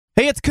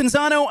Hey, it's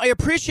Canzano. I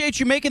appreciate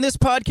you making this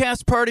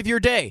podcast part of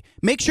your day.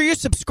 Make sure you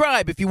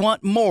subscribe if you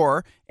want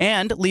more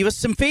and leave us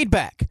some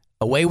feedback.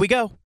 Away we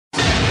go.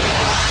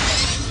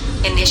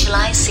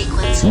 Initialize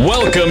sequence.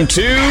 Welcome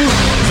to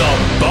The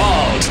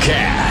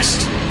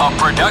Baldcast, a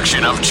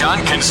production of John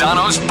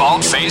Canzano's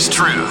Bald-Faced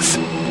Truth.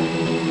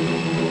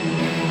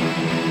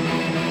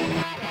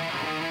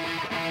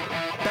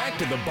 Back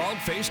to The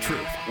Bald-Faced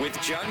Truth with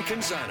John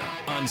Canzano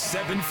on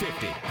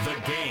 750 The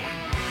Game.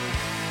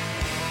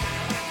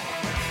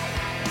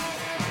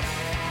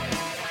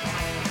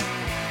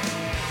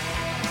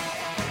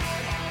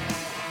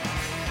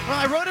 Well,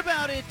 I wrote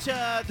about it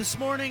this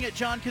morning at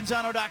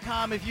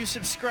johncanzano.com. If you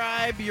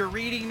subscribe, you're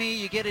reading me.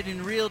 You get it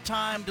in real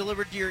time,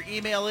 delivered to your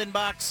email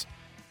inbox.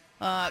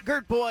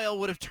 Gert Boyle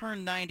would have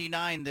turned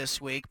 99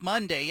 this week.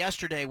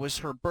 Yesterday was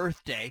her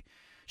birthday.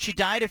 She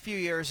died a few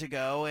years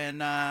ago,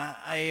 and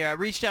I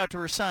reached out to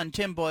her son,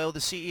 Tim Boyle,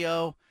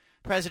 the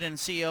president and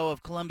CEO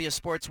of Columbia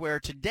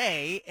Sportswear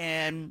today,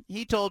 and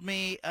he told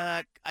me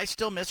I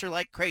still miss her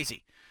like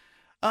crazy.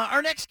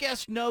 Our next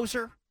guest knows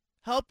her.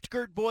 Helped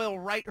Gert Boyle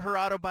write her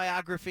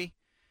autobiography.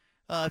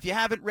 If you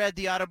haven't read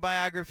the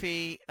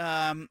autobiography,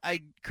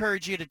 I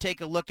encourage you to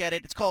take a look at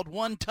it. It's called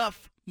One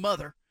Tough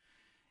Mother.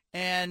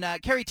 And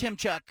Carrie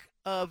Timchuk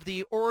of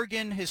the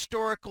Oregon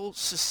Historical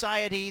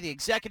Society, the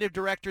executive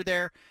director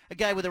there, a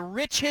guy with a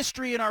rich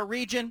history in our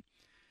region,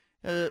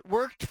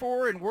 worked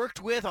for and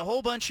worked with a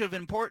whole bunch of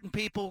important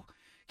people.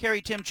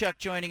 Carrie Timchuk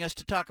joining us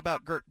to talk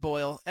about Gert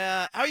Boyle.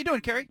 How are you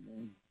doing, Carrie?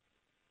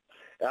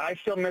 I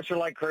still miss her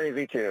like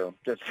crazy, too,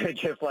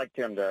 just like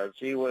Tim does.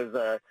 She was,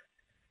 a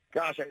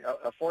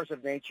force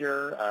of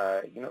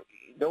nature.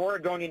 The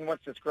Oregonian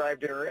once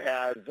described her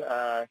as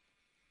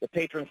the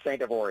patron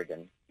saint of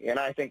Oregon, and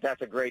I think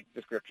that's a great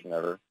description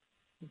of her.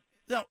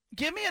 Now,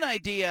 give me an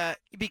idea,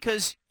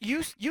 because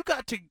you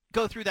got to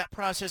go through that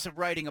process of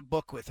writing a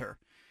book with her.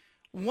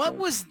 What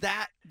was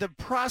the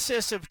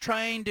process of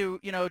trying to,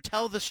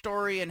 tell the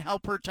story and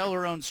help her tell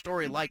her own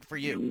story like for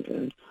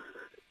you?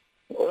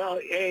 Well,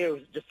 it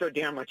was just so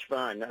damn much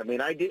fun. I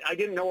mean, I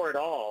didn't know her at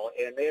all,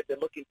 and they had been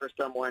looking for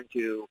someone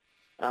to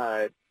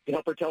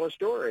help her tell her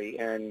story.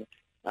 And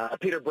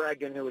Peter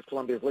Bragdon, who was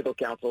Columbia's legal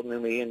counsel, knew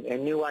me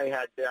and knew I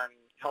had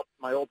helped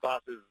my old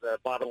bosses,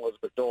 Bob and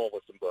Elizabeth Dole,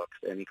 with some books.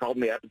 And he called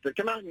me up and said,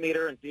 "Come out and meet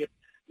her and see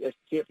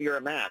if you're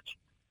a match."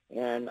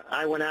 And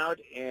I went out,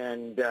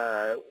 and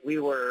we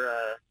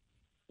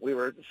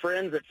were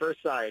friends at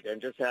first sight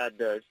and just had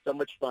so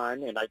much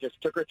fun. And I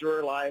just took her through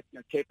her life,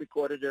 tape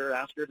recorded her,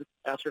 asked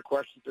her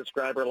questions,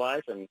 describe her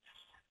life. And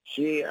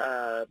she,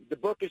 the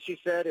book, as she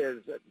said,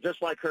 is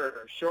just like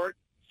her, short,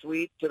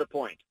 sweet, to the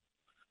point.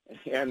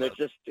 And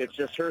it's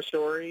just her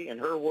story and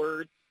her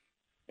words.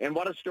 And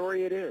what a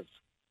story it is.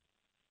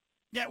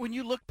 Yeah, when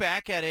you look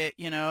back at it,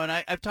 and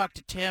I've talked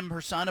to Tim,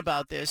 her son,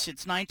 about this.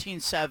 It's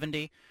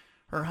 1970.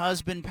 Her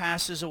husband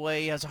passes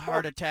away. He has a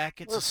heart attack.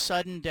 It's a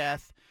sudden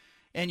death.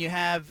 And you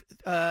have,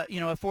 a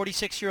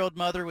 46-year-old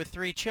mother with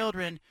 3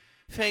 children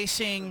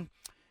facing,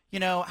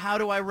 how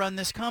do I run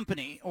this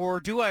company? Or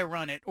do I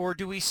run it? Or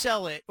do we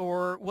sell it?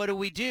 Or what do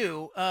we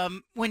do?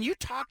 When you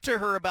talk to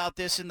her about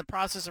this in the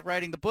process of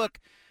writing the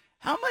book,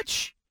 how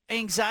much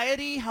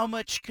anxiety, how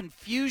much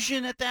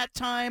confusion at that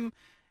time,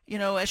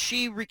 as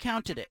she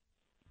recounted it?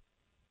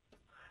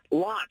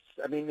 Lots.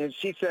 I mean, as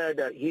she said,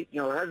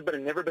 her husband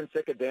had never been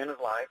sick a day in his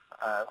life.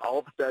 All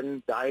of a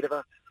sudden died of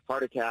a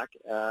heart attack.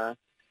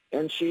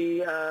 And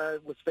she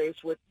was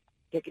faced with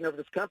taking over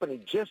this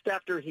company just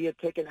after he had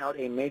taken out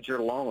a major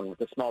loan with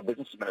the Small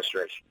Business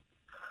Administration.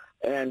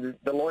 And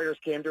the lawyers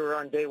came to her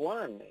on day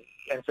one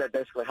and said,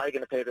 basically, how are you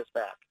going to pay this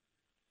back?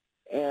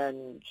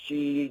 And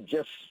she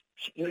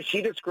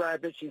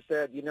described it. She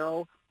said,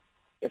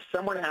 if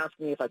someone asked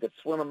me if I could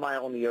swim a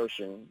mile in the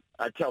ocean,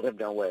 I'd tell them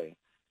no way.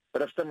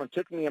 But if someone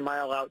took me a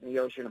mile out in the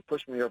ocean and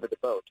pushed me over the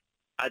boat,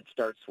 I'd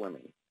start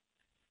swimming.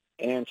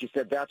 And she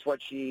said that's what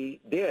she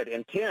did.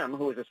 And Tim,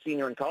 who was a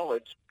senior in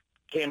college,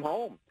 came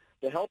home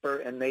to help her,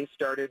 and they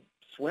started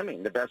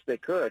swimming the best they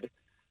could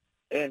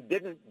and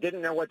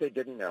didn't know what they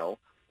didn't know.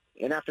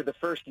 And after the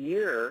first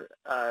year,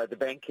 the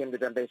bank came to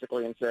them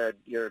basically and said,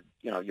 you're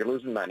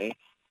losing money.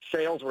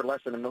 Sales were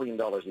less than $1 million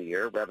a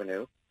year,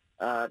 revenue.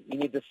 You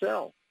need to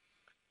sell.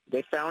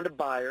 They found a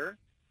buyer,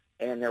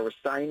 and they were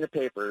signing the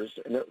papers.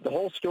 And the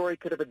whole story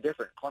could have been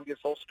different. Columbia's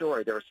whole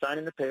story. They were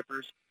signing the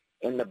papers,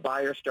 and the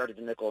buyer started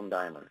to nickel and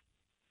dime her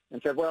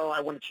and said, well, I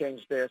want to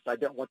change this. I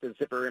don't want the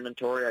zipper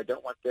inventory. I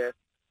don't want this.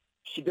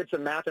 She did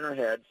some math in her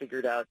head,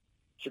 figured out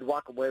she'd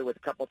walk away with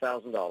a couple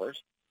 $1,000.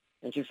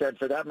 And she said,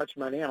 for that much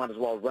money, I might as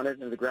well run it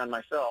into the ground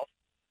myself.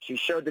 She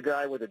showed the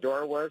guy where the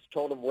door was,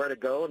 told him where to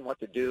go and what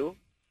to do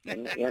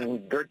in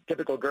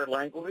typical Gert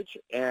language.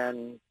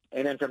 And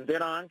then from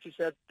then on, she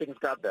said, things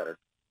got better.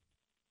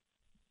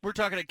 We're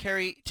talking to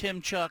Carrie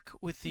Timchuk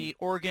with the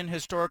Oregon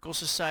Historical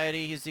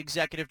Society. He's the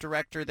executive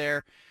director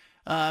there.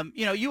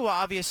 You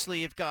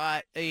obviously have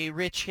got a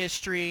rich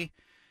history,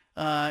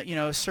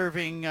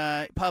 serving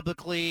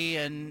publicly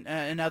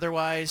and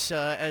otherwise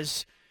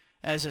as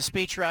a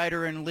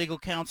speechwriter and legal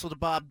counsel to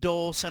Bob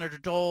Dole, Senator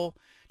Dole.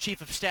 chief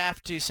of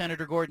staff to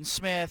Senator Gordon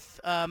Smith.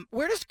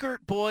 Where does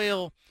Gert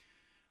Boyle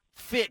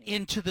fit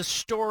into the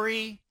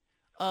story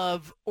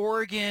of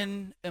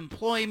Oregon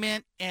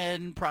employment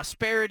and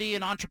prosperity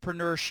and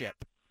entrepreneurship?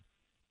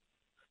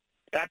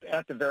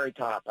 At the very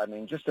top. I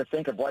mean, just to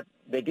think of what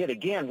they did.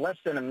 Again, less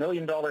than $1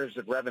 million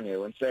of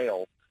revenue in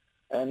sales.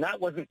 And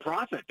that wasn't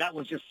profit. That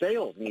was just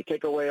sales. And you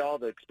take away all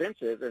the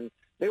expenses, and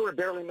they were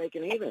barely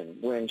making even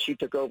when she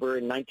took over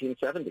in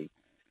 1970.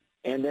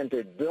 And then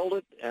to build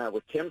it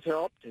with Tim's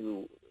help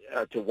to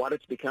what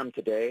it's become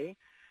today,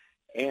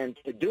 and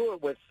to do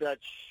it with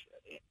such,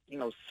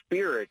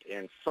 spirit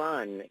and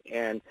fun.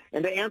 And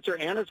to answer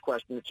Anna's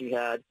question that she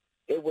had,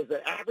 it was an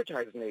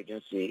advertising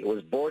agency. It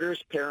was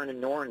Borders, Perrin,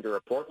 and Norinder, a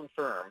Portland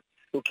firm,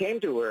 who came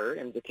to her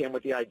and came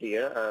with the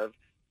idea of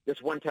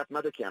this One Tough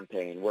Mother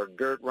campaign where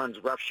Gert runs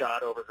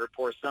roughshod over her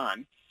poor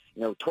son,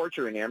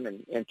 torturing him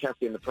and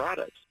testing the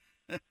products.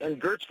 And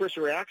Gert's first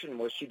reaction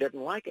was she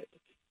didn't like it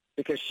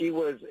because she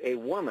was a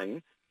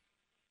woman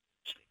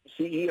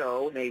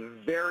CEO in a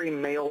very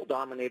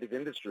male-dominated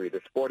industry,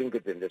 the sporting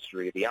goods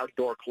industry, the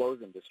outdoor clothes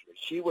industry.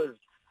 She was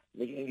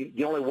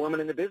the only woman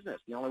in the business,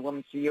 the only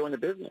woman CEO in the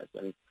business.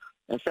 And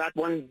in fact,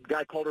 one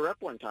guy called her up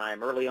one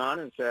time early on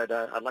and said,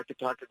 I'd like to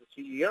talk to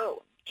the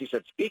CEO. She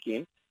said,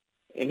 speaking.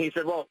 And he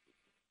said, well,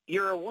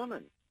 you're a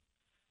woman.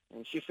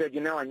 And she said,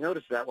 I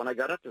noticed that when I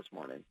got up this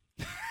morning.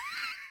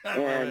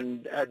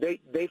 And they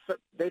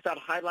thought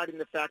highlighting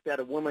the fact that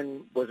a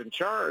woman was in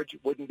charge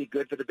wouldn't be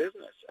good for the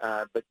business.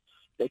 But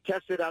they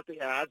tested out the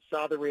ads,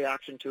 saw the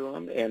reaction to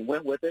them, and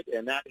went with it,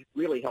 and that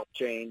really helped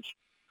change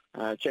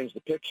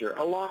the picture,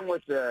 along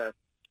with the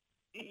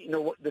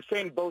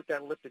same boat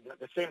that lifted,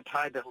 the same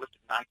tide that lifted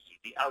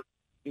Nike,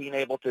 being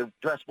able to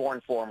dress more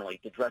informally,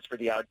 to dress for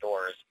the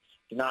outdoors,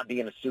 to not be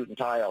in a suit and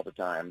tie all the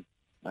time.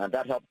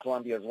 That helped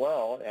Columbia as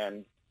well,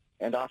 and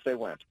off they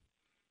went.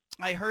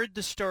 I heard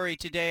the story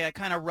today. I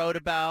kind of wrote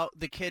about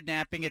the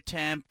kidnapping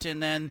attempt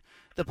and then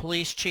the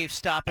police chief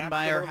stopping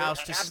by her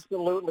house.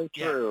 Absolutely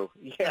true.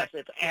 Yeah. Yes,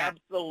 it's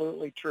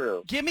absolutely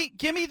true. Give me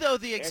though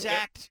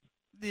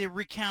the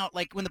recount.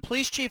 Like when the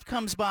police chief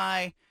comes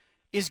by,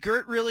 is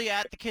Gert really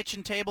at the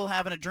kitchen table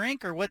having a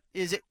drink, or what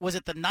is it? Was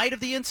it the night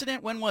of the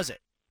incident? When was it?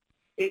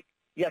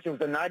 Yes, it was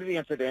the night of the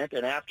incident,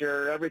 and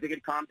after everything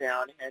had calmed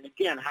down. And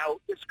again, how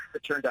this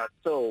turned out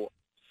so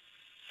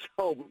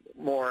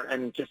more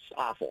and just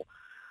awful.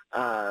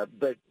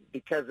 But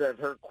because of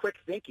her quick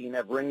thinking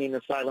of ringing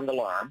the silent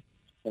alarm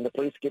and the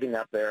police getting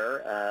up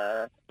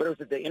there, but it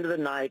was at the end of the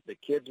night, the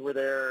kids were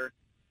there,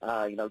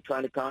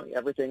 trying to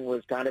everything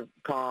was kind of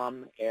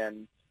calm,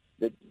 and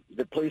the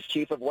police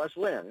chief of West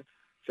Lynn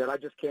said, I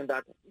just came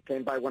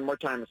by one more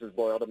time, Mrs.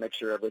 Boyle, to make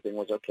sure everything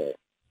was okay.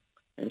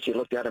 And she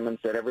looked at him and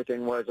said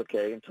everything was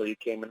okay until you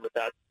came in with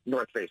that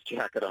North Face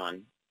jacket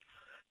on.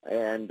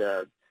 And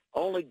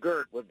only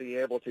Gert would be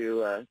able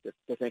to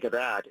think of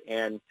that.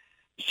 And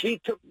she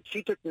took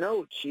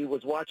note. She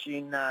was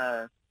watching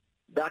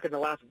back in the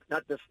last,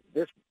 not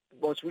this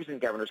most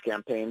recent governor's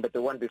campaign, but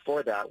the one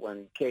before that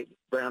when Kate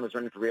Brown was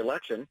running for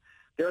re-election.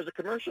 There was a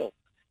commercial,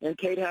 and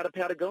Kate had a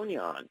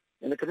Patagonia on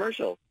in the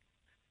commercial.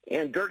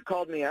 And Gert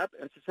called me up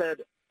and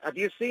said, have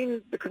you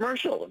seen the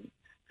commercial? And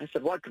I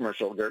said, what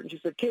commercial, Gert? And she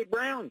said, Kate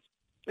Brown's.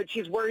 And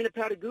she's wearing a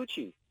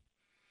Patagucci.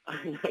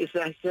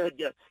 I said,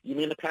 you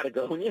mean a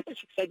Patagonia?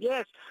 She said,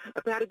 yes,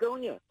 a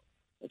Patagonia.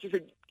 And she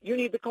said, you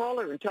need to call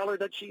her and tell her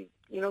that she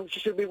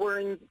should be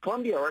wearing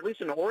Columbia or at least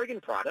an Oregon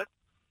product.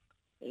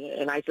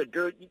 And I said,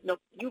 Gert,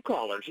 you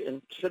call her.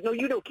 And she said, no,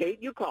 you know,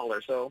 Kate, you call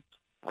her. So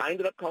I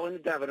ended up calling the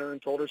governor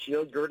and told her she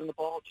owes Gert an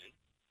apology.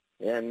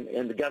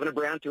 And the Governor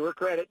Brown, to her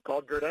credit,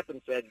 called Gert up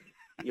and said,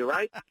 you're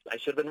right, I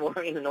should have been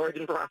wearing an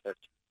Oregon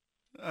product.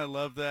 I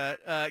love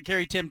that.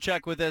 Gary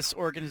Timchuk with us,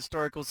 Oregon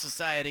Historical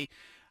Society.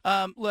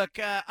 Look,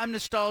 I'm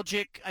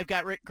nostalgic. I've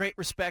got great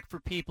respect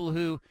for people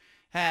who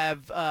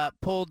have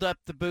pulled up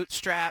the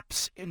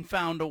bootstraps and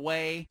found a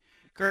way.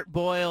 Gert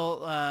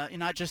Boyle,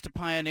 not just a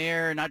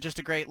pioneer, not just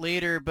a great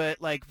leader,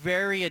 but like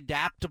very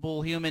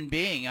adaptable human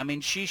being. I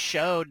mean, she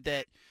showed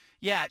that,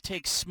 it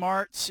takes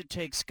smarts, it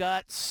takes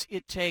guts,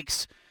 it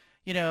takes,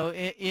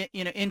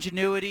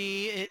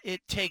 ingenuity.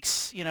 It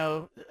takes,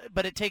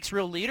 but it takes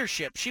real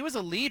leadership. She was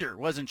a leader,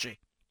 wasn't she?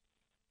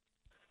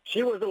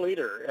 She was a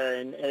leader,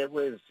 and it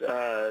was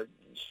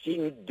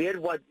she did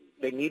what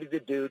they needed to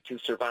do to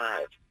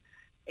survive.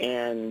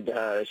 And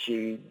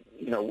she,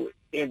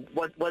 and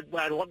what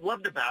I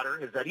loved about her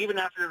is that even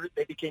after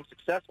they became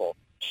successful,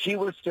 she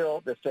was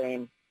still the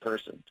same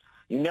person.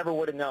 You never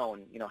would have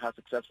known, how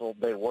successful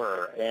they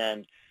were.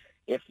 And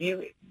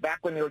back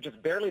when they were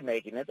just barely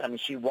making it, I mean,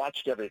 she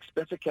watched every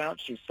expense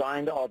account. She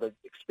signed all the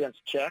expense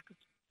checks.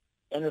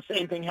 And the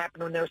same thing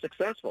happened when they were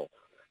successful.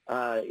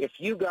 If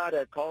you got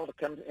a call to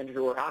come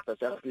into her office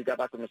after you got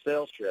back from a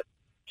sales trip,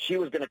 she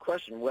was going to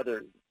question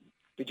whether,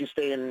 did you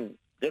stay in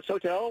this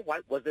hotel? Why,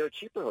 was there a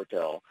cheaper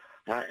hotel?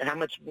 How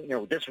much,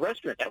 this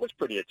restaurant, that was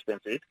pretty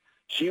expensive.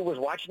 She was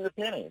watching the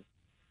pennies.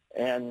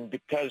 And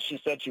because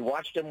she said she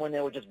watched them when they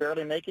were just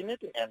barely making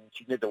it, and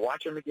she did to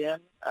watch them again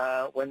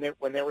when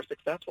they were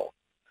successful.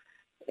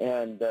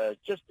 and her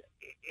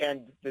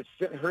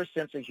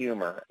sense of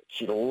humor.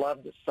 She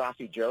loved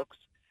saucy jokes.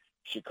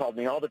 She called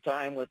me all the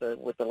time with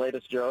the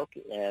latest joke,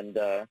 and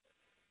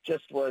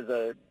just was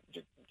a.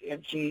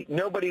 And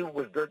nobody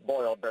was Gert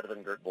Boyle better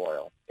than Gert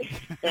Boyle.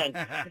 And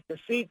to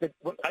see that,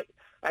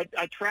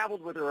 I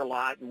traveled with her a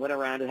lot and went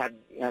around and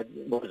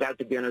was out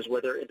to dinners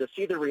with her, and to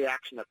see the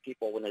reaction of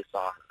people when they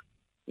saw her,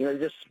 they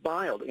just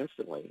smiled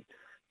instantly.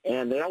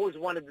 And they always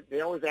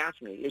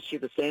asked me, is she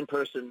the same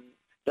person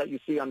that you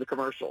see on the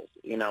commercials?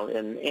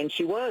 And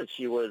she was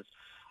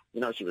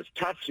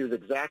tough, she was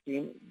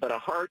exacting, but a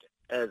heart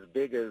as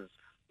big as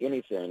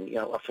anything.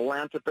 A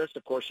philanthropist.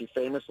 Of course, she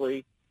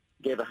famously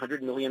gave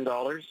 $100 million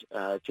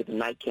to the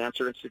Knight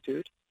Cancer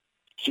Institute.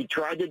 She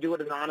tried to do it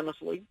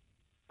anonymously,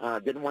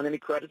 didn't want any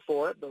credit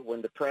for it, but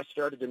when the press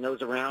started to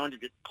nose around to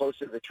get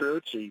closer to the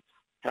truth, she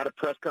had a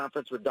press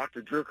conference with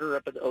Dr. Drucker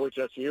up at the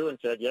OHSU and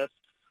said, yes,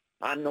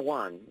 I'm the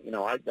one.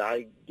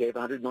 I gave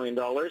 $100 million,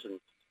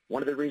 and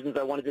one of the reasons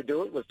I wanted to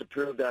do it was to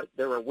prove that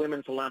there are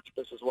women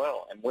philanthropists as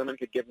well, and women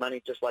could give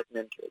money just like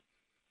men could.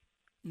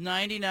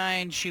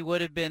 99 she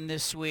would have been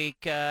this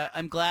week.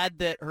 I'm glad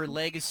that her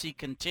legacy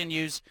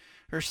continues.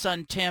 Her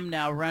son Tim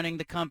now running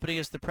the company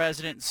as the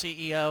president and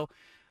CEO.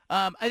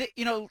 I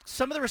think,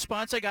 some of the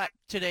response I got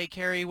today,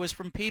 Carrie, was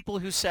from people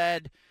who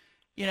said,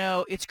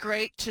 it's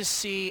great to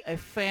see a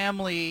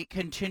family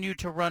continue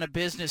to run a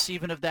business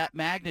even of that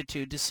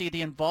magnitude, to see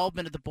the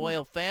involvement of the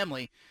Boyle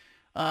family.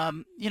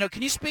 Can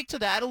you speak to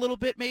that a little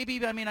bit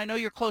maybe? I mean, I know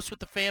you're close with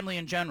the family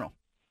in general.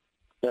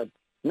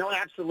 No,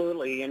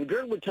 absolutely. And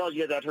Gert would tell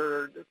you that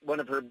one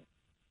of her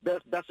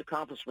best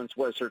accomplishments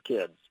was her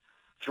kids.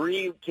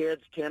 3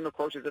 kids. Tim, of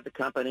course, is at the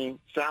company.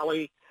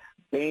 Sally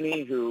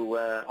Bainey, who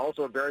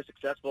also a very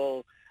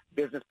successful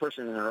business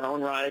person in her own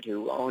right,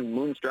 who owned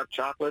Moonstruck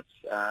Chocolates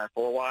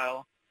for a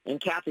while.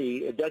 And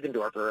Kathy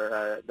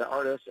Deggendorfer, the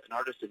artist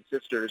in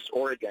Sisters,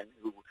 Oregon,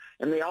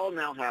 and they all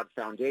now have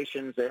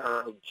foundations. They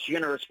are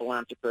generous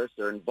philanthropists.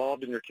 They're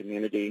involved in their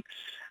community.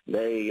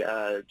 They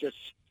just,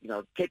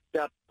 picked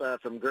up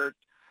from Gert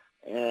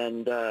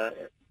and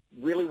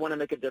really want to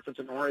make a difference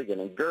in Oregon.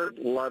 And Gert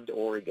loved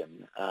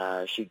Oregon.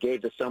 She gave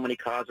to so many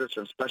causes.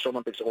 From Special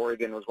Olympics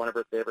Oregon was one of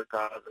her favorite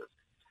causes,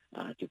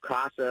 to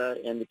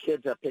CASA, and the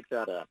kids have picked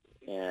that up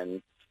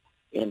and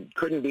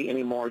couldn't be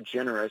any more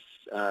generous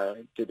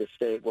to the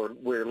state.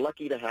 We're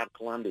lucky to have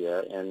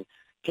Columbia, and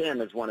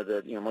Tim is one of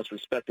the most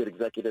respected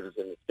executives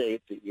in the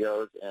state,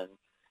 CEOs, and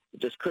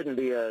just couldn't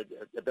be a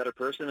better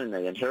person. And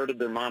they inherited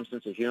their mom's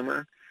sense of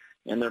humor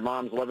and their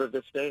mom's love of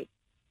the state.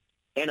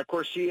 And, of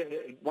course,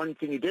 one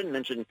thing you didn't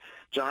mention,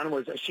 John,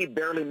 was she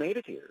barely made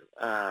it here.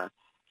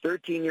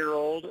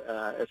 13-year-old,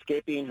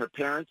 escaping her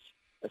parents,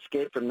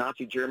 escaped from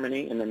Nazi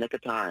Germany in the nick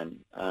of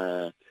time.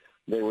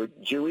 They were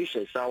Jewish.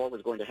 They saw what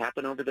was going to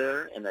happen over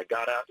there, and they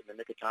got out in the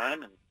nick of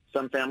time, and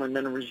some family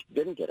members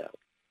didn't get out.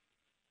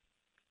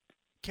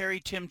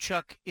 Carrie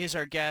Timchuk is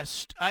our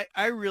guest.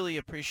 I really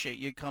appreciate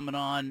you coming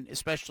on,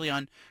 especially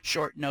on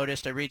short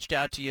notice. I reached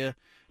out to you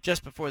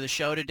just before the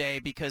show today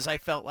because I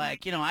felt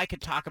like, I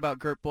could talk about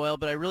Gert Boyle,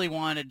 but I really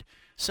wanted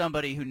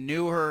somebody who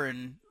knew her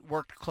and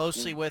worked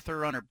closely with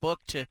her on her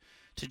book to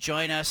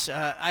join us.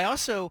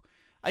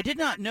 I did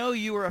not know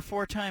you were a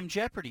 4-time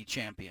Jeopardy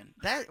champion.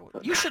 That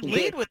you should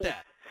lead with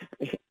that.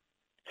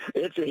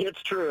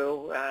 It's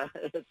true.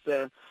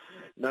 It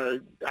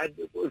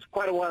was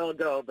quite a while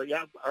ago, but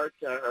yeah,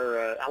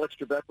 Alex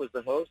Trebek was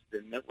the host,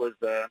 and it was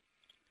a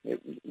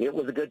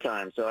good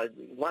time. So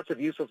lots of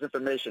useful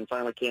information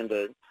finally came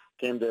to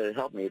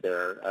help me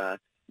there.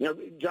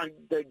 John,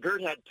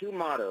 Gert had 2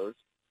 mottos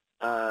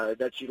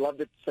that she loved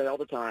to say all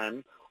the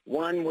time.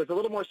 One was a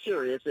little more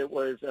serious. It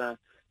was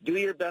do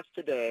your best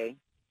today,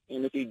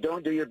 and if you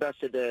don't do your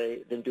best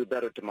today, then do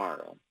better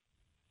tomorrow.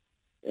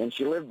 And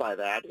she lived by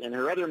that. And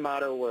her other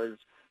motto was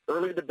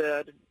early to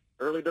bed,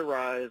 early to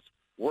rise,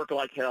 work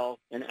like hell,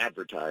 and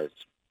advertise.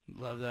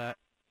 Love that.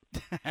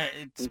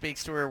 It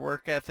speaks to her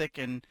work ethic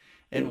and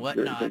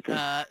whatnot.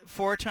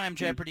 4-time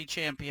Jeopardy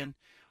champion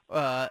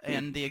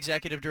and the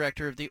executive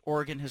director of the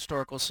Oregon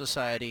Historical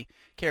Society,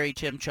 Carrie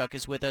Timchuk,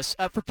 is with us.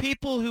 For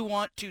people who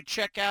want to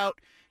check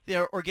out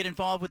or get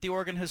involved with the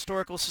Oregon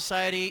Historical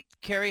Society,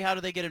 Carrie, how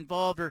do they get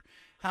involved, or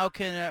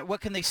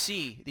what can they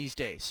see these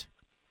days?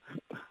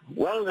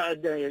 Well,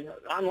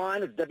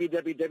 online is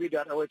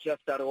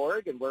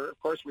www.ohs.org, and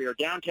we are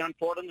downtown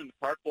Portland in the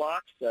park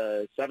blocks.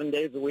 7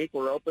 days a week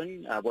we're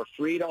open. We're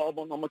free to all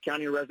Multnomah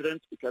County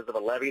residents because of a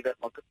levy that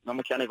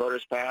Multnomah County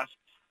voters passed.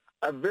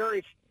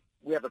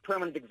 We have a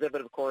permanent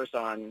exhibit, of course,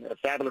 a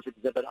fabulous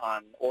exhibit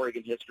on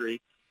Oregon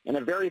history, and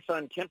a very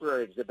fun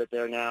temporary exhibit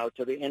there now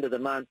to the end of the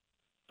month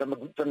from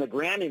the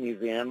Grammy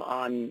Museum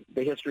on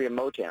the history of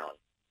Motown.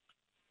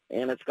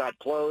 And it's got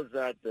clothes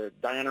that the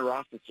Diana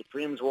Ross and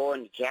Supremes wore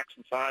and the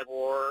Jackson 5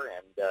 wore,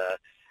 and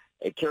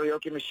a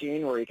karaoke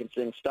machine where you can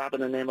sing Stop in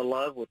the Name of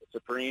Love with the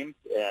Supremes,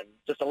 and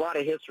just a lot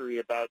of history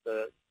about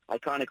the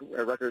iconic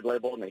record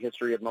label and the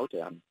history of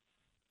Motown.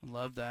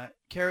 Love that.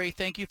 Carrie,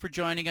 thank you for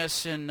joining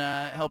us and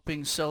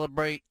helping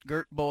celebrate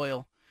Gert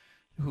Boyle.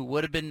 who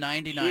would have been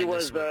 99 She this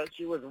was week.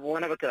 she was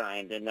one of a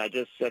kind, and I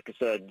just, like I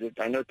said,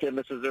 I know Tim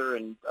misses her,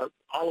 and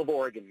all of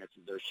Oregon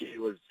misses her.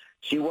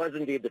 She was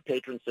indeed the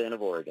patron saint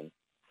of Oregon.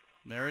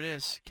 There it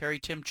is. Carrie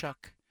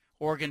Timchuk,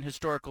 Oregon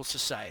Historical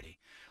Society.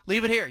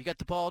 Leave it here. You got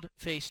the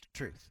bald-faced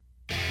truth.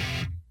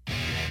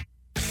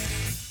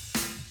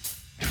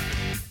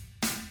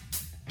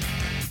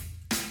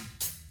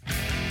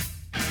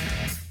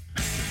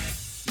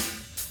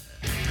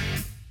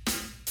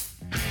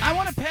 I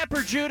want to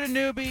pepper Judah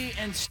Newby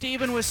and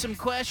Steven with some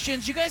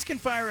questions. You guys can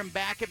fire them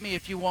back at me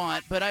if you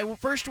want, but I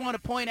first want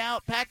to point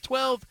out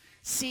Pac-12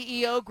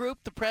 CEO group,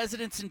 the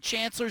presidents and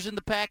chancellors in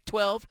the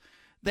Pac-12,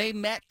 they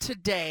met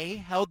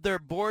today, held their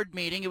board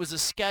meeting. It was a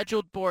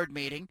scheduled board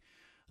meeting.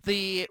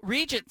 The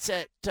regents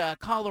at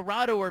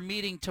Colorado are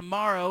meeting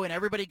tomorrow, and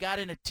everybody got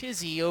in a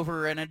tizzy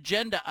over an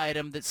agenda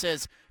item that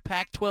says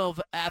Pac-12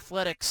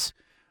 athletics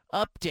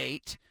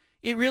update.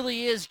 It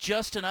really is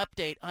just an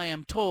update, I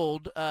am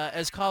told,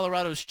 as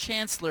Colorado's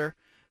chancellor,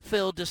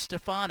 Phil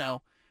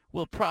DeStefano,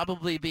 will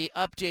probably be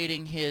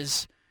updating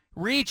his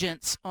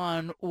regents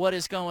on what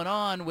is going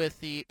on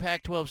with the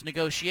Pac-12's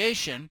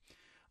negotiation.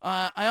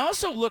 I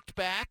also looked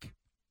back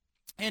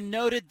and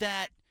noted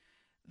that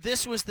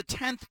this was the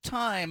 10th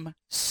time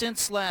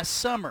since last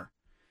summer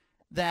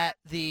that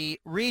the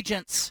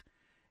regents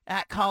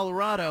at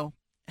Colorado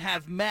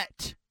have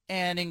met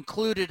and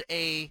included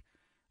a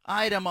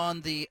item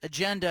on the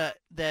agenda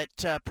that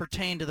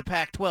pertained to the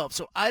Pac-12.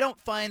 So I don't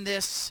find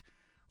this,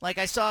 like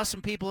I saw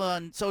some people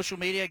on social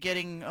media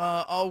getting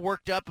all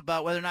worked up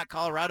about whether or not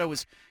Colorado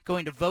was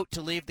going to vote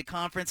to leave the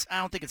conference. I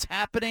don't think it's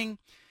happening.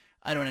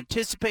 I don't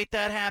anticipate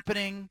that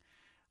happening.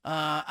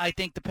 I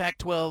think the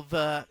Pac-12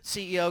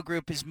 CEO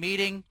group is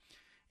meeting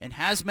and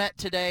has met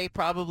today,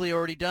 probably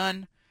already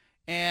done.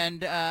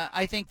 And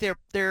I think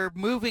they're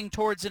moving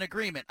towards an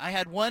agreement. I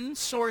had one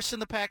source in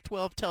the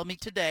Pac-12 tell me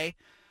today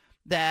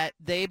that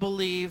they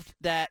believed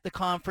that the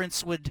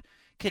conference would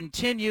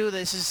continue.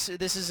 This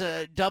is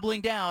a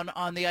doubling down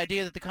on the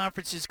idea that the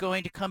conference is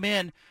going to come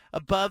in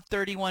above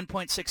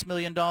 $31.6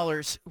 million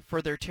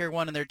for their Tier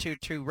 1 and their Tier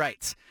 2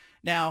 rights.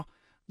 Now,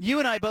 you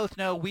and I both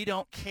know we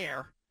don't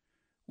care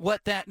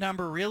what that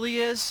number really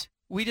is.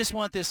 We just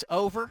want this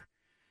over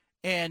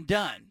and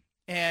done.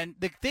 And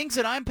the things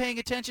that I'm paying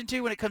attention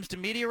to when it comes to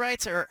media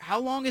rights are how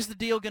long is the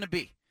deal going to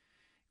be?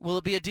 Will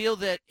it be a deal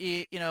that,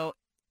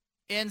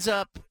 ends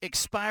up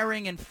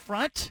expiring in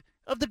front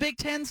of the Big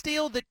Ten's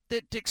deal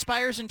that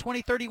expires in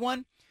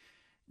 2031?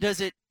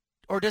 Does it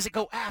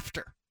go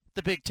after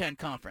the Big Ten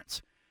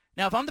conference?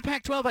 Now, if I'm the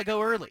Pac-12, I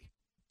go early.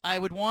 I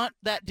would want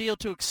that deal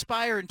to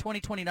expire in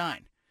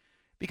 2029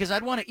 because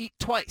I'd want to eat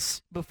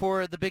twice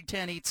before the Big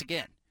Ten eats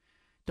again.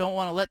 Don't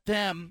want to let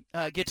them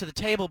get to the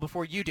table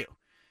before you do.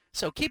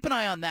 So keep an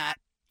eye on that.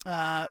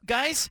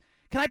 Guys,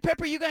 can I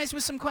pepper you guys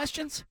with some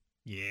questions?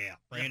 Yeah,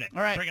 bring it.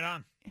 All right. Bring it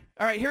on.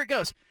 All right, here it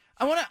goes.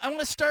 I want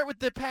to start with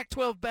the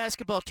Pac-12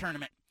 basketball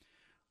tournament.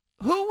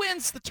 Who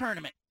wins the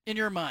tournament in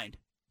your mind?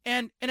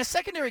 And a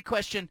secondary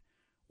question,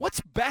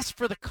 what's best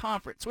for the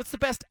conference? What's the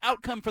best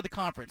outcome for the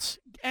conference?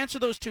 Answer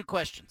those two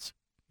questions.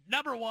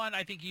 Number one,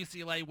 I think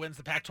UCLA wins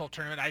the Pac-12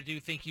 tournament. I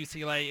do think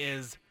UCLA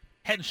is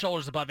head and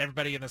shoulders above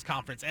everybody in this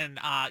conference. And,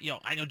 I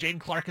know Jaden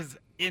Clark is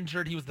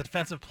injured. He was the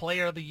defensive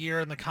player of the year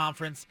in the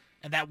conference,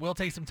 and that will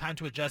take some time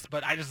to adjust.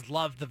 But I just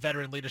love the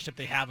veteran leadership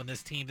they have on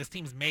this team. This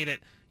team's made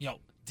it,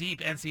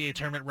 deep NCAA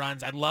tournament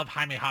runs. I love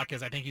Jaime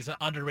Jaquez. I think he's an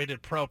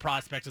underrated pro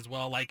prospect as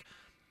well.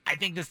 I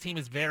think this team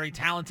is very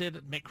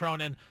talented. Mick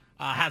Cronin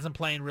has him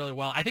playing really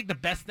well. I think the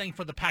best thing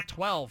for the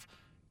Pac-12,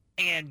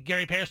 and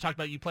Gary Parrish talked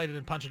about, you played it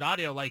in Punch It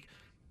Audio,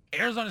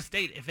 Arizona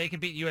State, if they can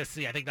beat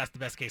USC, I think that's the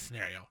best case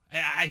scenario.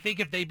 I think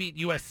if they beat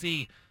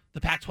USC,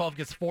 the Pac-12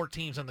 gets 4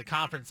 teams in the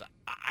conference.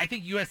 I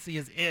think USC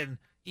is in,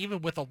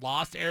 even with a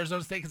loss to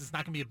Arizona State, because it's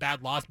not going to be a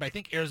bad loss, but I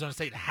think Arizona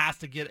State has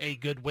to get a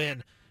good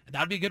win. And that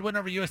would be a good win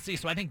over USC.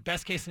 So I think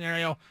best case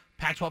scenario,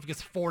 Pac-12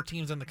 gets 4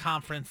 teams in the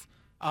conference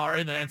or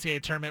in the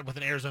NCAA tournament with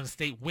an Arizona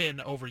State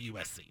win over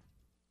USC.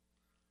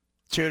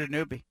 Judah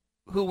Newby,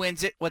 who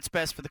wins it? What's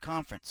best for the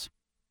conference?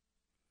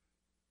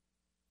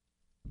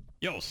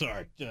 Yo,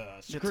 sorry.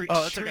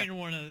 Okay.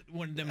 One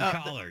of them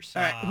collars.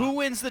 All right. Who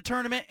wins the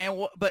tournament,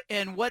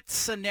 and what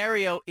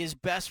scenario is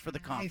best for the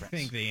conference? I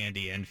think the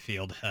Andy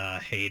Enfield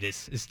hate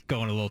is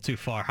going a little too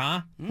far,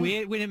 huh?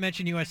 We didn't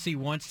mention USC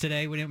once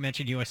today. We didn't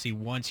mention USC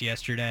once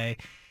yesterday.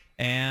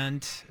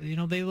 And,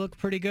 they look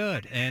pretty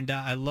good. And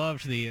I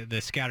loved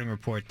the scouting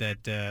report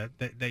that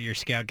your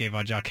scout gave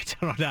on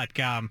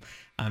JohnCanzano.com.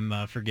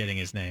 I'm forgetting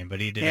his name, but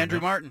he did.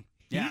 Andrew Martin.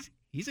 Yeah.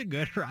 He's a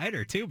good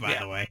writer, too, by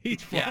the way.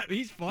 He's funny.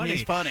 He's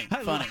funny.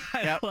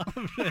 I love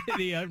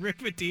the Rick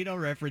Pitino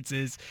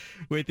references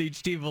with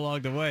each team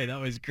along the way.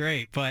 That was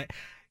great. But,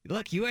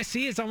 look,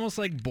 USC is almost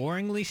like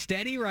boringly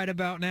steady right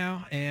about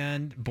now,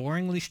 and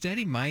boringly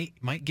steady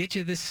might get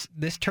you this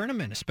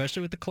tournament,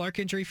 especially with the Clark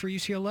injury for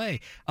UCLA.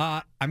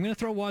 I'm going to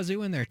throw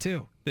Wazoo in there,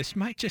 too.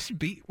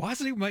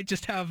 Wazoo might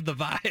just have the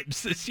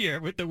vibes this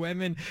year with the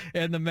women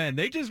and the men.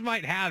 They just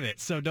might have it,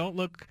 so don't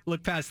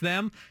look past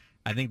them.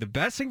 I think the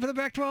best thing for the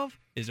Pac-12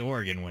 is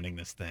Oregon winning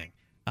this thing.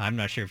 I'm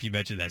not sure if you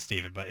mentioned that,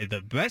 Stephen, but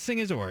the best thing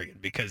is Oregon,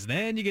 because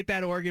then you get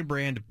that Oregon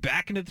brand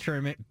back into the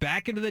tournament,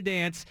 back into the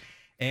dance,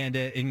 and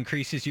it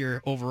increases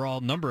your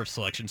overall number of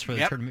selections for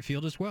the tournament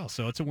field as well.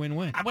 So it's a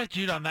win-win. I'm with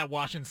Jude on that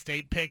Washington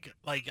State pick.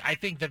 Like, I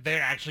think that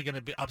they're actually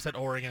going to upset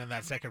Oregon in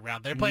that second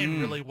round. They're playing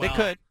really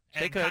well.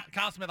 They could.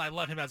 Kyle Smith, I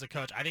love him as a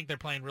coach. I think they're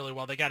playing really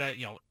well. They got a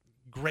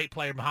great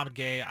player, Mohamed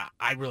Gay.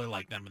 I really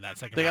like them in that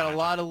second round. They got a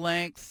lot of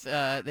length.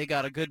 They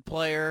got a good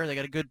player. They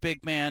got a good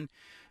big man.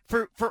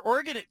 For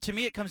Oregon, to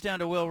me, it comes down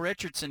to Will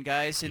Richardson,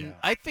 guys. And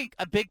I think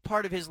a big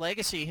part of his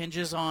legacy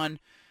hinges on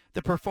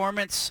the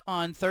performance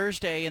on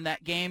Thursday in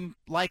that game,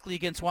 likely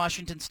against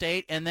Washington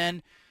State, and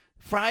then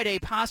Friday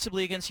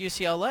possibly against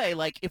UCLA.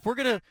 Like, if we're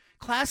going to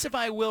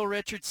classify Will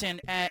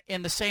Richardson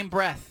in the same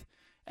breath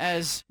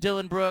as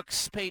Dylan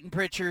Brooks, Peyton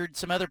Pritchard,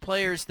 some other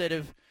players that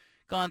have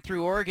gone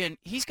through Oregon,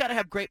 he's got to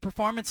have great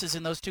performances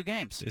in those two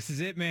games. This is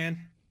it, man.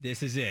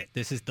 This is it.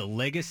 This is the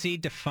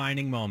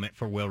legacy-defining moment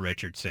for Will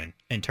Richardson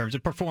in terms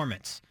of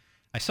performance.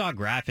 I saw a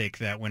graphic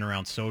that went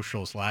around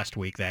socials last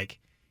week that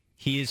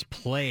he has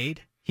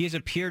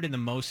appeared in the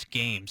most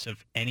games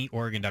of any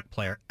Oregon Duck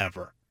player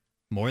ever.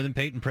 More than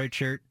Peyton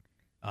Pritchard,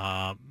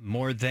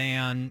 more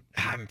than,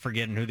 I'm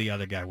forgetting who the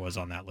other guy was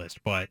on that list,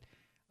 but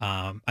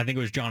I think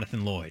it was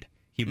Jonathan Lloyd.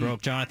 He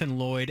broke Jonathan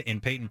Lloyd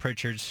and Peyton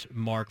Pritchard's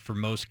mark for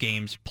most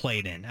games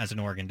played in as an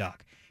Oregon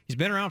Duck. He's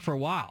been around for a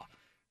while.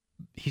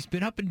 He's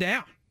been up and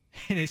down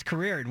in his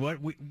career,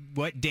 and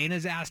what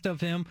Dana's asked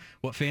of him,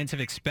 what fans have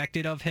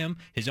expected of him,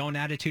 his own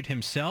attitude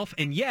himself,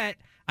 and yet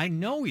I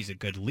know he's a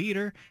good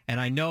leader, and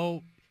I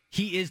know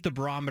he is the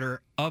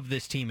barometer of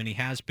this team, and he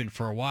has been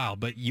for a while,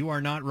 but you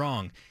are not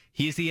wrong.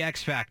 He is the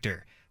X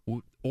factor.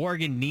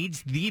 Oregon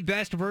needs the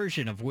best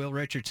version of Will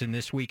Richardson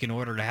this week in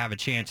order to have a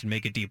chance and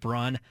make a deep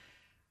run.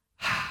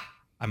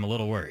 I'm a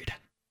little worried.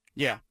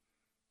 Yeah.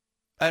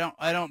 I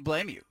don't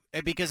blame you,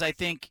 because I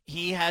think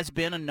he has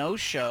been a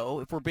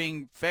no-show. If we're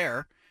being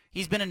fair,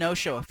 he's been a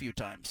no-show a few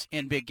times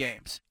in big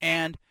games.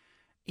 And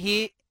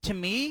to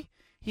me,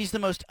 he's the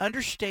most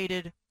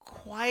understated,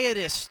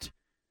 quietest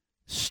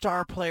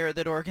star player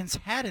that Oregon's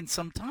had in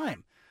some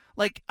time.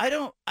 Like,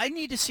 I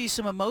need to see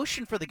some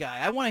emotion for the guy.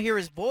 I want to hear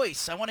his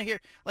voice. I want to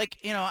hear,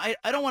 I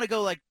don't want to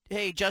go like,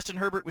 hey, Justin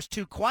Herbert was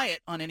too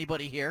quiet on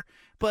anybody here,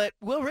 but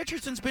Will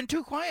Richardson's been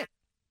too quiet.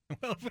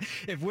 Well,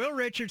 if Will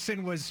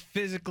Richardson was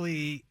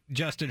physically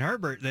Justin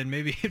Herbert, then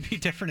maybe it'd be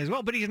different as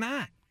well, but he's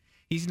not.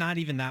 He's not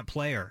even that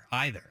player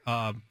either.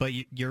 But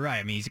you're right.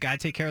 I mean, he's got to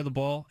take care of the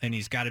ball, and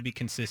he's got to be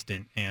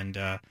consistent and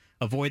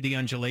avoid the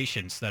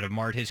undulations that have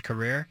marred his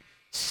career.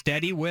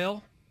 Steady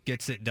Will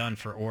gets it done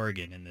for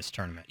Oregon in this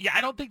tournament. Yeah,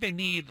 I don't think they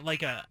need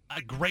like a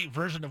great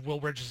version of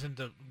Will Richardson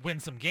to win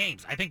some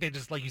games. I think they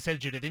just, like you said,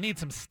 Judah, they need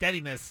some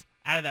steadiness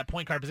out of that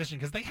point guard position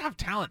because they have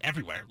talent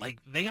everywhere. Like,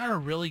 they are a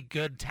really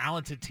good,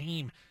 talented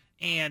team.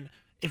 And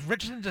if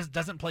Richardson just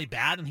doesn't play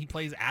bad and he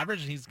plays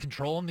average and he's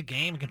controlling the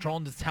game and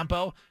controlling the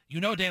tempo,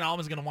 Dana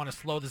Altman's going to want to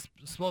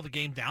slow the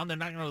game down. They're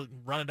not going to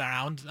run it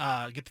around,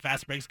 get the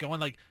fast breaks going.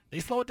 Like,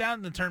 they slow it down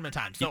in the tournament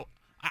time. So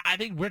I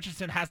think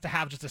Richardson has to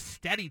have just a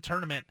steady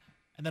tournament,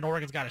 and then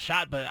Oregon's got a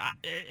shot. But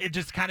it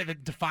just kind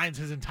of defines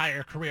his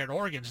entire career at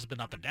Oregon. Just been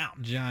up and down.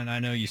 John, I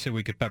know you said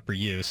we could pepper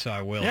you, so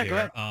I will. Yeah, here. go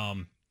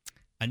ahead.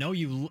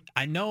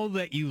 I know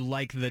that you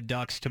like the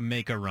Ducks to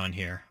make a run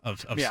here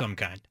of some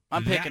kind.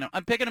 I'm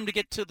picking them to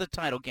get to the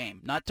title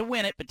game, not to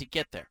win it, but to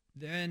get there.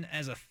 Then,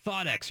 as a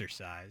thought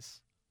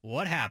exercise,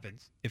 what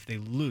happens if they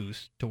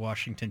lose to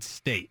Washington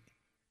State?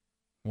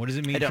 What does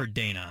it mean for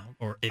Dana,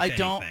 or if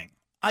anything?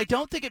 I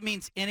don't think it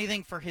means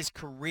anything for his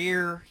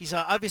career. He's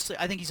obviously,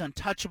 I think he's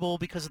untouchable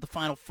because of the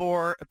Final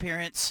Four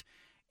appearance,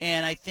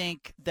 and I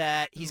think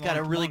that he's got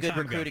a really good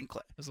recruiting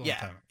class.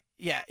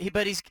 Yeah,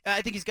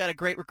 I think he's got a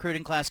great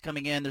recruiting class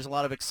coming in. There's a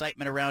lot of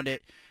excitement around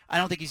it. I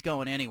don't think he's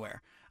going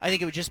anywhere. I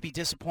think it would just be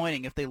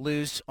disappointing if they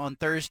lose on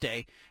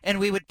Thursday. And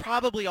we would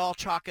probably all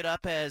chalk it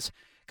up as,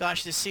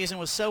 gosh, this season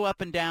was so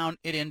up and down,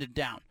 it ended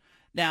down.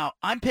 Now,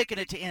 I'm picking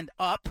it to end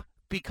up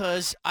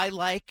because I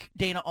like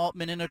Dana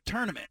Altman in a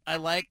tournament. I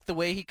like the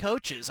way he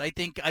coaches. I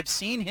think I've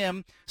seen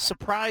him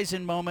surprise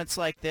in moments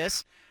like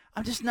this.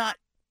 I'm just not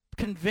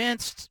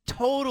convinced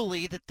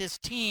totally that this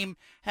team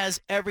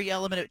has every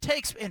element it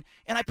takes. And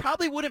I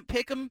probably wouldn't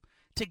pick them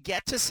to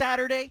get to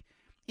Saturday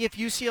if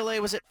UCLA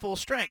was at full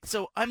strength.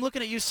 So I'm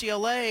looking at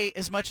UCLA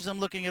as much as I'm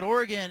looking at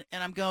Oregon,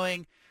 and I'm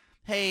going,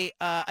 hey,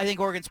 I think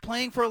Oregon's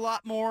playing for a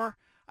lot more.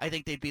 I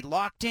think they'd be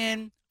locked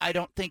in. I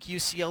don't think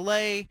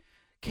UCLA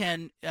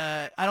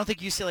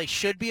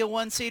should be a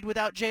one seed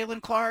without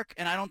Jalen Clark,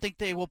 and I don't think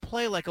they will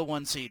play like a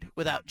one seed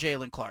without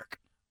Jalen Clark.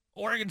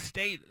 Oregon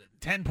State,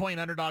 10-point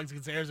underdogs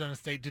against Arizona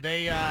State. Do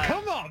they?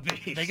 Come on,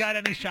 Beast. They got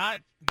any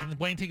shot? Can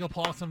Wayne Teagle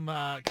pull off some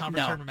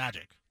conference tournament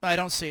magic? I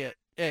don't see it.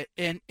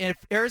 And if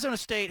Arizona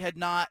State had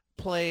not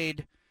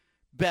played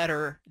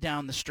better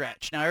down the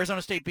stretch, now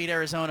Arizona State beat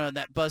Arizona in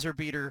that buzzer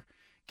beater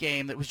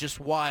game that was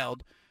just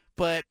wild.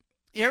 But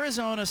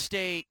Arizona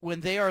State, when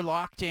they are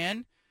locked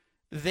in,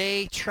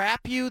 they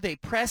trap you, they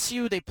press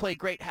you, they play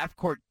great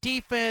half-court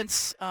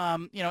defense.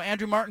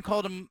 Andrew Martin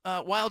called them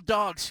wild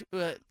dogs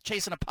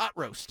chasing a pot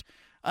roast.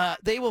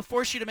 They will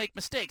force you to make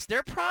mistakes.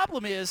 Their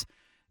problem is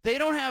they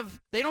don't have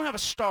a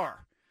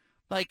star.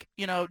 Like,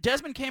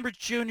 Desmond Cambridge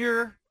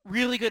Jr.,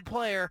 really good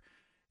player,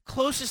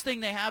 closest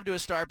thing they have to a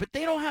star, but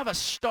they don't have a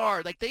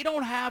star. Like, they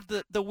don't have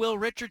the Will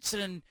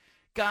Richardson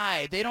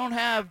guy. They don't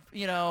have,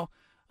 a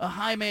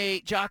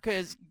Jaime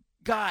Jaquez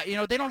guy.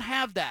 They don't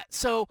have that.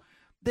 So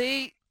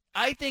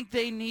I think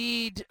they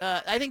need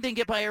I think they can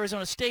get by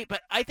Arizona State,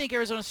 but I think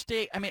Arizona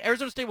State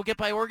will get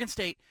by Oregon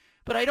State,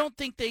 but I don't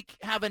think they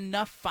have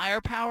enough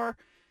firepower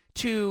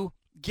to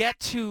get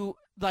to,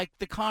 like,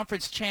 the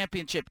conference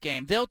championship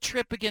game. They'll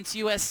trip against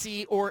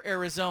USC or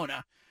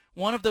Arizona.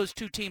 One of those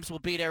two teams will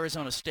beat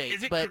Arizona State.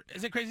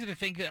 Is it crazy to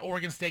think that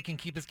Oregon State can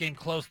keep this game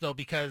close, though,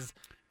 because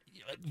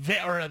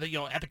at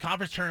the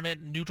conference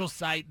tournament, neutral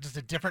site, just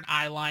a different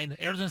eye line.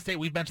 Arizona State,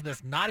 we've mentioned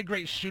this, not a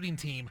great shooting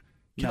team.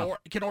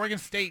 Can Oregon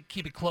State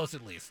keep it close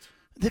at least?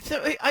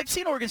 I've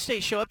seen Oregon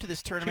State show up to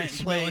this tournament and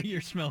play. You're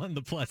smelling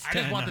the plus 10. I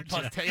just want the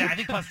plus 10. Yeah, I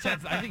think plus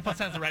 10. I think plus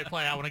 10 is the right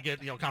play. I want to get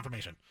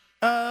confirmation.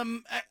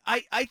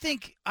 I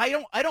think I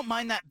don't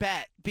mind that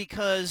bet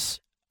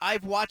because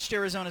I've watched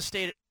Arizona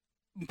State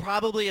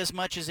probably as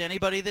much as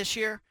anybody this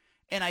year,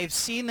 and I've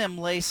seen them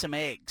lay some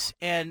eggs.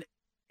 And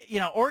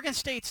Oregon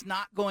State's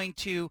not going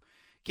to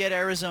get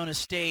Arizona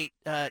State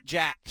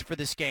jacked for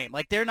this game.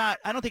 Like, they're not.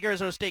 I don't think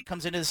Arizona State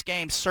comes into this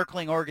game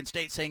circling Oregon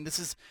State saying this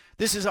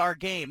is our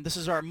game, this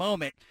is our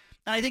moment.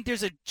 And I think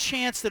there's a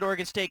chance that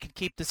Oregon State could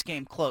keep this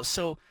game close.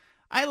 So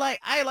I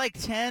like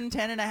 10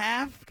 and a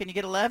half. Can you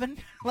get 11?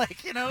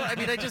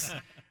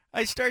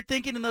 I start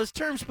thinking in those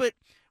terms. But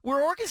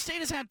where Oregon State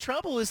has had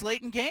trouble is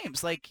late in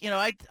games. Like,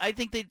 I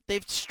think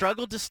they've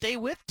struggled to stay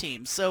with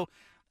teams. So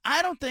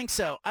I don't think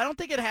so. I don't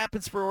think it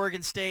happens for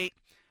Oregon State.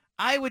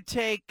 I would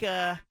take,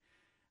 I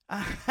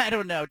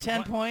don't know,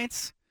 10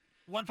 points.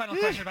 One final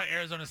question about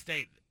Arizona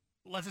State.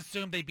 Let's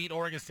assume they beat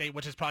Oregon State,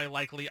 which is probably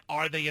likely.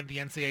 Are they in the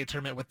NCAA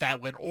tournament with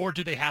that win, or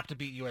do they have to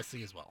beat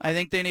USC as well? I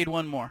think they need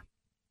one more.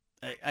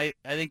 I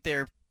think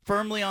they're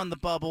firmly on the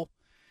bubble.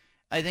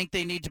 I think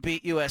they need to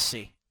beat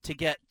USC to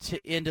get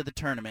into the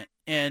tournament.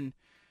 And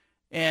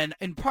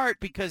in part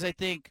because I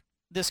think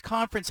this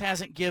conference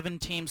hasn't given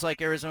teams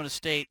like Arizona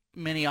State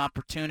many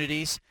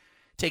opportunities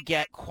to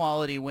get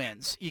quality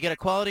wins. You get a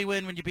quality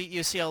win when you beat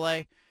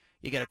UCLA.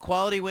 You get a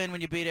quality win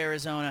when you beat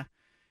Arizona.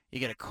 You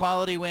get a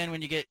quality win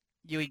when you get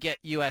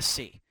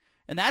USC.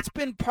 And that's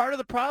been part of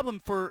the problem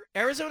for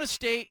Arizona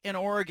State and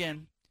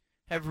Oregon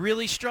have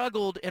really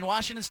struggled, and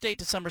Washington State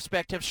to some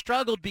respect have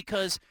struggled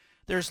because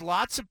there's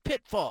lots of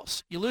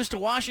pitfalls. You lose to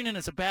Washington,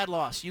 it's a bad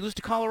loss. You lose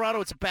to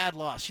Colorado, it's a bad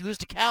loss. You lose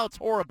to Cal, it's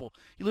horrible.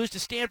 You lose to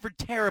Stanford,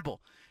 terrible.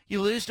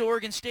 You lose to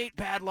Oregon State,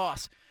 bad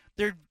loss.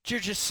 There's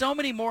just so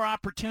many more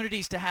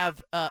opportunities to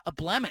have a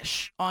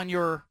blemish on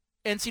your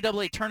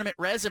NCAA tournament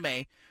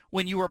resume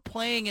when you are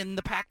playing in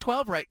the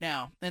Pac-12 right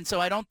now. And so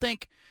I don't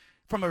think,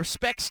 from a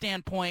respect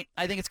standpoint,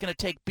 I think it's going to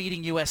take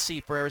beating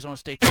USC for Arizona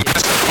State to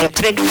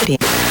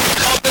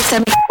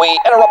We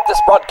interrupt this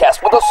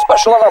broadcast with a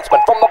special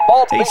announcement from the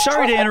Bald Face Hey,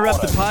 sorry Truth to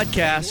interrupt the Headquarters.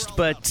 podcast,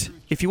 but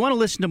if you want to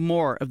listen to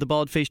more of the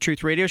Bald Face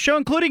Truth Radio Show,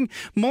 including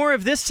more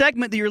of this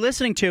segment that you're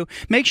listening to,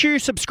 make sure you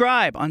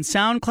subscribe on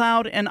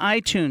SoundCloud and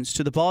iTunes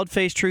to the Bald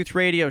Face Truth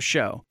Radio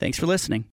Show. Thanks for listening.